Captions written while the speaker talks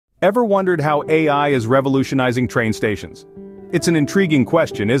Ever wondered how AI is revolutionizing train stations? It's an intriguing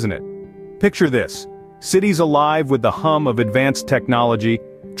question, isn't it? Picture this: cities alive with the hum of advanced technology,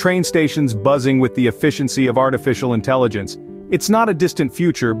 train stations buzzing with the efficiency of artificial intelligence. It's not a distant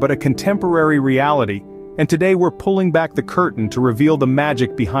future but a contemporary reality, and today we're pulling back the curtain to reveal the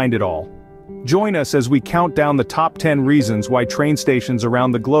magic behind it all. Join us as we count down the top 10 reasons why train stations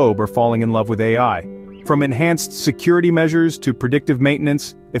around the globe are falling in love with AI. From enhanced security measures to predictive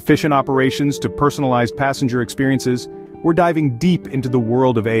maintenance, efficient operations to personalized passenger experiences, we're diving deep into the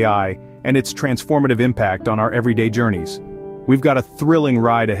world of AI and its transformative impact on our everyday journeys. We've got a thrilling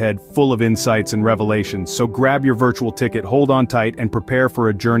ride ahead full of insights and revelations, so grab your virtual ticket, hold on tight, and prepare for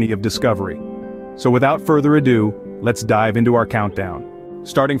a journey of discovery. So without further ado, let's dive into our countdown.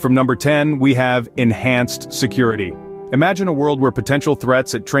 Starting from number 10, we have enhanced security. Imagine a world where potential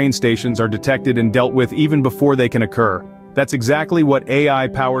threats at train stations are detected and dealt with even before they can occur. That's exactly what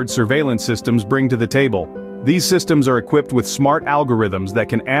AI-powered surveillance systems bring to the table. These systems are equipped with smart algorithms that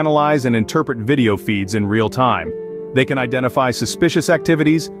can analyze and interpret video feeds in real time. They can identify suspicious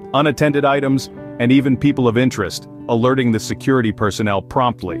activities, unattended items, and even people of interest, alerting the security personnel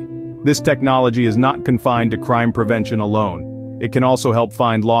promptly. This technology is not confined to crime prevention alone. It can also help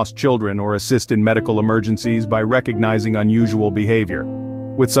find lost children or assist in medical emergencies by recognizing unusual behavior.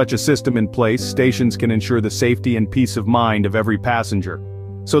 With such a system in place, stations can ensure the safety and peace of mind of every passenger.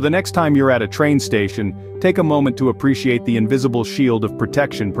 So the next time you're at a train station, take a moment to appreciate the invisible shield of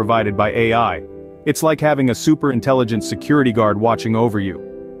protection provided by AI. It's like having a super intelligent security guard watching over you.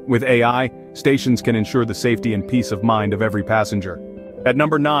 With AI, stations can ensure the safety and peace of mind of every passenger. At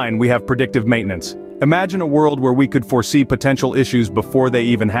number 9, we have predictive maintenance. Imagine a world where we could foresee potential issues before they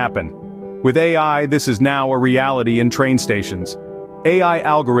even happen. With AI, this is now a reality in train stations. AI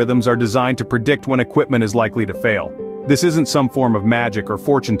algorithms are designed to predict when equipment is likely to fail. This isn't some form of magic or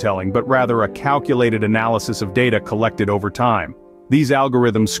fortune-telling, but rather a calculated analysis of data collected over time. These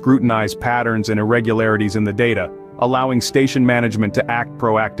algorithms scrutinize patterns and irregularities in the data, allowing station management to act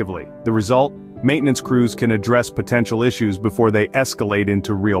proactively. The result? Maintenance crews can address potential issues before they escalate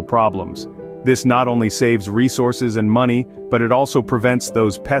into real problems. This not only saves resources and money, but it also prevents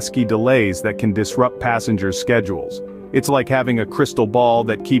those pesky delays that can disrupt passengers' schedules. It's like having a crystal ball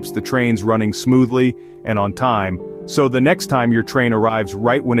that keeps the trains running smoothly and on time, so the next time your train arrives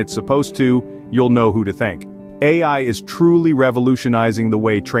right when it's supposed to, you'll know who to thank. AI is truly revolutionizing the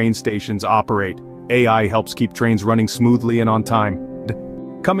way train stations operate. AI helps keep trains running smoothly and on time.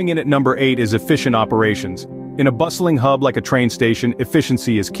 Coming in at number 8 is efficient operations. In a bustling hub like a train station,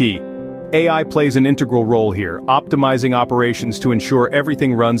 efficiency is key. AI plays an integral role here, optimizing operations to ensure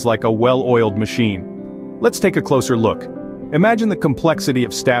everything runs like a well-oiled machine. Let's take a closer look. Imagine the complexity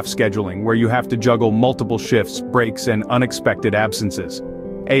of staff scheduling, where you have to juggle multiple shifts, breaks, and unexpected absences.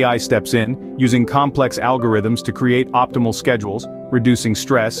 AI steps in, using complex algorithms to create optimal schedules, reducing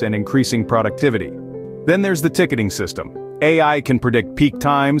stress and increasing productivity. Then there's the ticketing system. AI can predict peak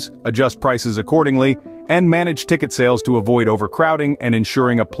times, adjust prices accordingly, and manage ticket sales to avoid overcrowding and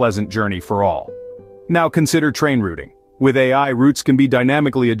ensuring a pleasant journey for all. Now consider train routing. With AI, routes can be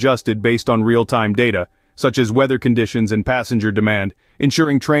dynamically adjusted based on real-time data, such as weather conditions and passenger demand,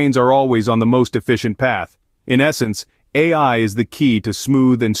 ensuring trains are always on the most efficient path. In essence, AI is the key to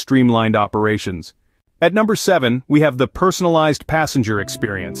smooth and streamlined operations. At number 7, we have the personalized passenger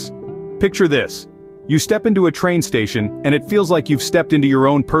experience. Picture this. You step into a train station, and it feels like you've stepped into your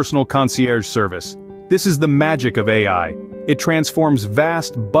own personal concierge service. This is the magic of AI. It transforms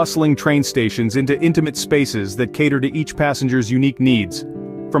vast, bustling train stations into intimate spaces that cater to each passenger's unique needs.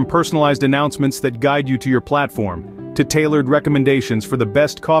 From personalized announcements that guide you to your platform, to tailored recommendations for the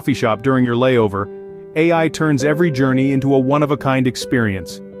best coffee shop during your layover, AI turns every journey into a one-of-a-kind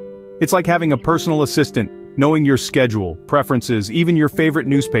experience. It's like having a personal assistant, knowing your schedule, preferences, even your favorite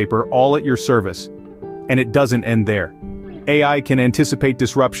newspaper, all at your service. And it doesn't end there. AI can anticipate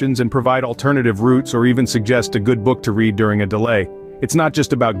disruptions and provide alternative routes or even suggest a good book to read during a delay. It's not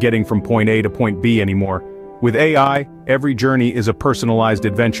just about getting from point A to point B anymore. With AI, every journey is a personalized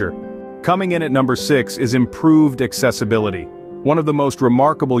adventure. Coming in at number 6 is improved accessibility. One of the most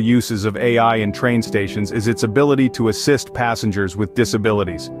remarkable uses of AI in train stations is its ability to assist passengers with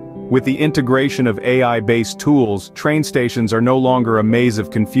disabilities. With the integration of AI-based tools, train stations are no longer a maze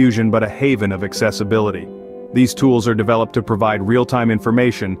of confusion but a haven of accessibility. These tools are developed to provide real-time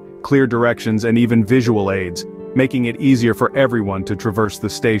information, clear directions, and even visual aids, making it easier for everyone to traverse the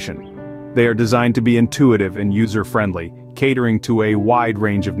station. They are designed to be intuitive and user-friendly, catering to a wide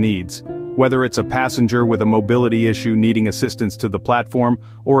range of needs. Whether it's a passenger with a mobility issue needing assistance to the platform,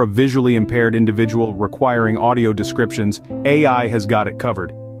 or a visually impaired individual requiring audio descriptions, AI has got it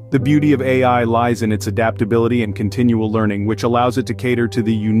covered. The beauty of AI lies in its adaptability and continual learning, which allows it to cater to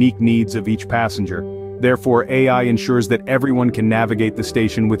the unique needs of each passenger. Therefore, AI ensures that everyone can navigate the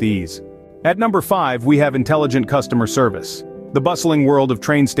station with ease. At number 5, we have intelligent customer service. The bustling world of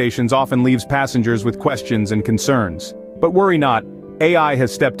train stations often leaves passengers with questions and concerns. But worry not, AI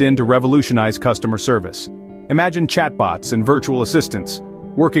has stepped in to revolutionize customer service. Imagine chatbots and virtual assistants,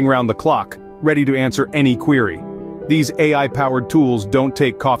 working round the clock, ready to answer any query. These AI-powered tools don't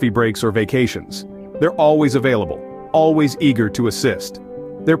take coffee breaks or vacations. They're always available, always eager to assist.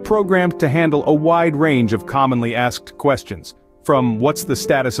 They're programmed to handle a wide range of commonly asked questions. From what's the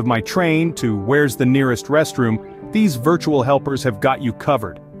status of my train to where's the nearest restroom, these virtual helpers have got you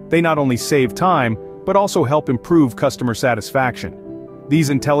covered. They not only save time, but also help improve customer satisfaction. These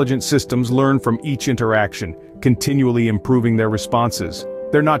intelligent systems learn from each interaction, continually improving their responses.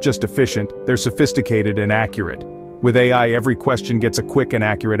 They're not just efficient, they're sophisticated and accurate. With AI, every question gets a quick and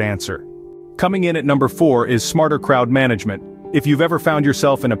accurate answer. Coming in at number 4 is smarter crowd management. If you've ever found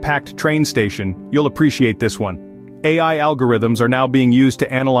yourself in a packed train station, you'll appreciate this one. AI algorithms are now being used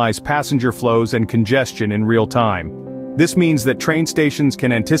to analyze passenger flows and congestion in real time. This means that train stations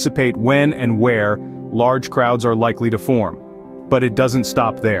can anticipate when and where large crowds are likely to form. But it doesn't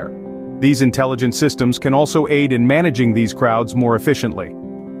stop there. These intelligent systems can also aid in managing these crowds more efficiently.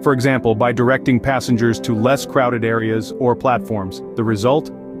 For example, by directing passengers to less crowded areas or platforms. The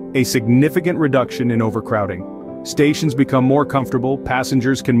result? A significant reduction in overcrowding. Stations become more comfortable,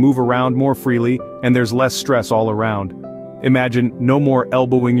 passengers can move around more freely, and there's less stress all around. Imagine no more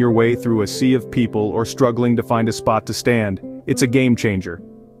elbowing your way through a sea of people or struggling to find a spot to stand. It's a game changer.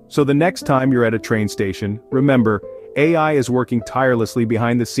 So the next time you're at a train station, remember, AI is working tirelessly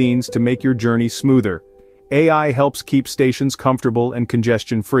behind the scenes to make your journey smoother. AI helps keep stations comfortable and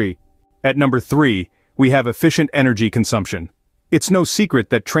congestion-free. At number 3, we have efficient energy consumption. It's no secret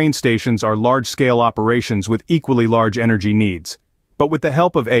that train stations are large-scale operations with equally large energy needs. But with the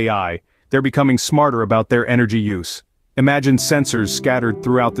help of AI, they're becoming smarter about their energy use. Imagine sensors scattered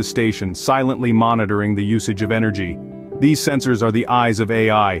throughout the station, silently monitoring the usage of energy. These sensors are the eyes of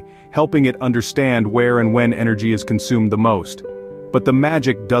AI, helping it understand where and when energy is consumed the most. But the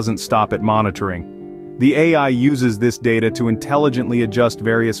magic doesn't stop at monitoring. The AI uses this data to intelligently adjust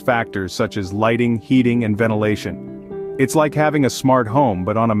various factors such as lighting, heating, and ventilation. It's like having a smart home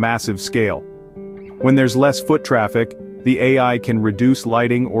but on a massive scale. When there's less foot traffic, the AI can reduce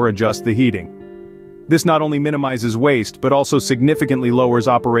lighting or adjust the heating. This not only minimizes waste but also significantly lowers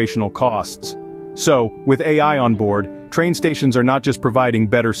operational costs. So, with AI on board, train stations are not just providing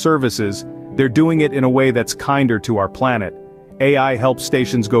better services, they're doing it in a way that's kinder to our planet. AI helps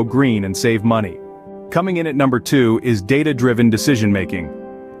stations go green and save money. Coming in at number 2 is data-driven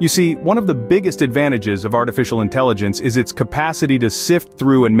decision-making. You see, one of the biggest advantages of artificial intelligence is its capacity to sift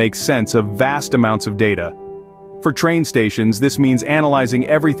through and make sense of vast amounts of data. For train stations, this means analyzing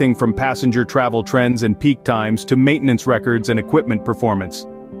everything from passenger travel trends and peak times to maintenance records and equipment performance.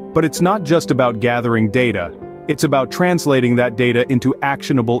 But it's not just about gathering data, it's about translating that data into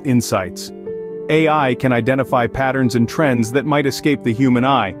actionable insights. AI can identify patterns and trends that might escape the human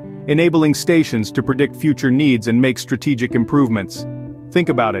eye, enabling stations to predict future needs and make strategic improvements. Think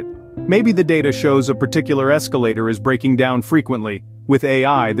about it. Maybe the data shows a particular escalator is breaking down frequently. With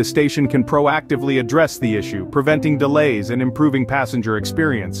AI, the station can proactively address the issue, preventing delays and improving passenger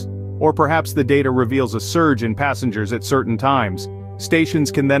experience. Or perhaps the data reveals a surge in passengers at certain times.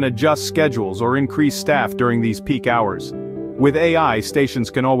 Stations can then adjust schedules or increase staff during these peak hours. With AI, stations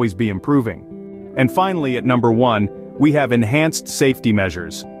can always be improving. And finally, at number 1, we have enhanced safety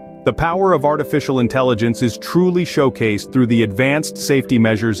measures. The power of artificial intelligence is truly showcased through the advanced safety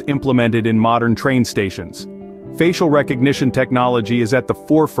measures implemented in modern train stations. Facial recognition technology is at the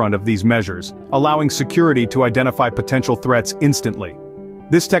forefront of these measures, allowing security to identify potential threats instantly.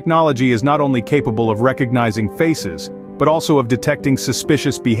 This technology is not only capable of recognizing faces, but also of detecting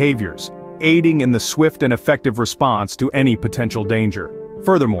suspicious behaviors, aiding in the swift and effective response to any potential danger.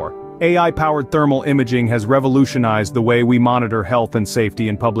 Furthermore, AI-powered thermal imaging has revolutionized the way we monitor health and safety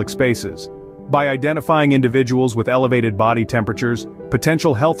in public spaces. By identifying individuals with elevated body temperatures,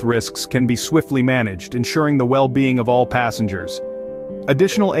 potential health risks can be swiftly managed, ensuring the well-being of all passengers.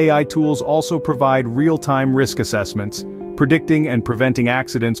 Additional AI tools also provide real-time risk assessments, predicting and preventing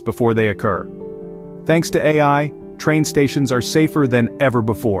accidents before they occur. Thanks to AI, train stations are safer than ever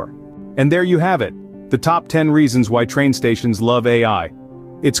before. And there you have it, the top 10 reasons why train stations love AI.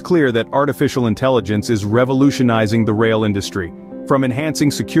 It's clear that artificial intelligence is revolutionizing the rail industry, from enhancing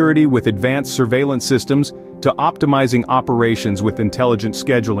security with advanced surveillance systems to optimizing operations with intelligent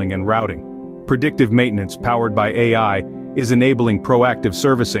scheduling and routing. Predictive maintenance powered by AI is enabling proactive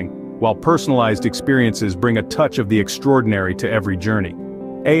servicing, while personalized experiences bring a touch of the extraordinary to every journey.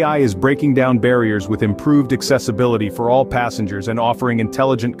 AI is breaking down barriers with improved accessibility for all passengers and offering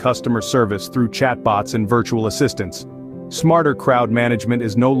intelligent customer service through chatbots and virtual assistants. Smarter crowd management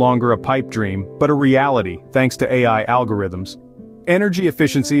is no longer a pipe dream, but a reality thanks to AI algorithms. Energy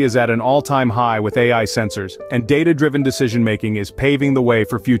efficiency is at an all-time high with AI sensors, and data-driven decision-making is paving the way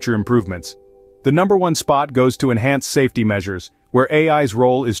for future improvements. The number one spot goes to enhanced safety measures, where AI's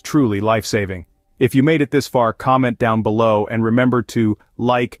role is truly life-saving. If you made it this far, comment down below and remember to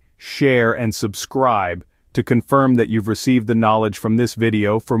like, share, and subscribe to confirm that you've received the knowledge from this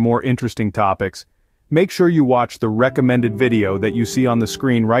video. For more interesting topics, make sure you watch the recommended video that you see on the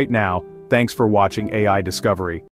screen right now. Thanks for watching AI Discovery.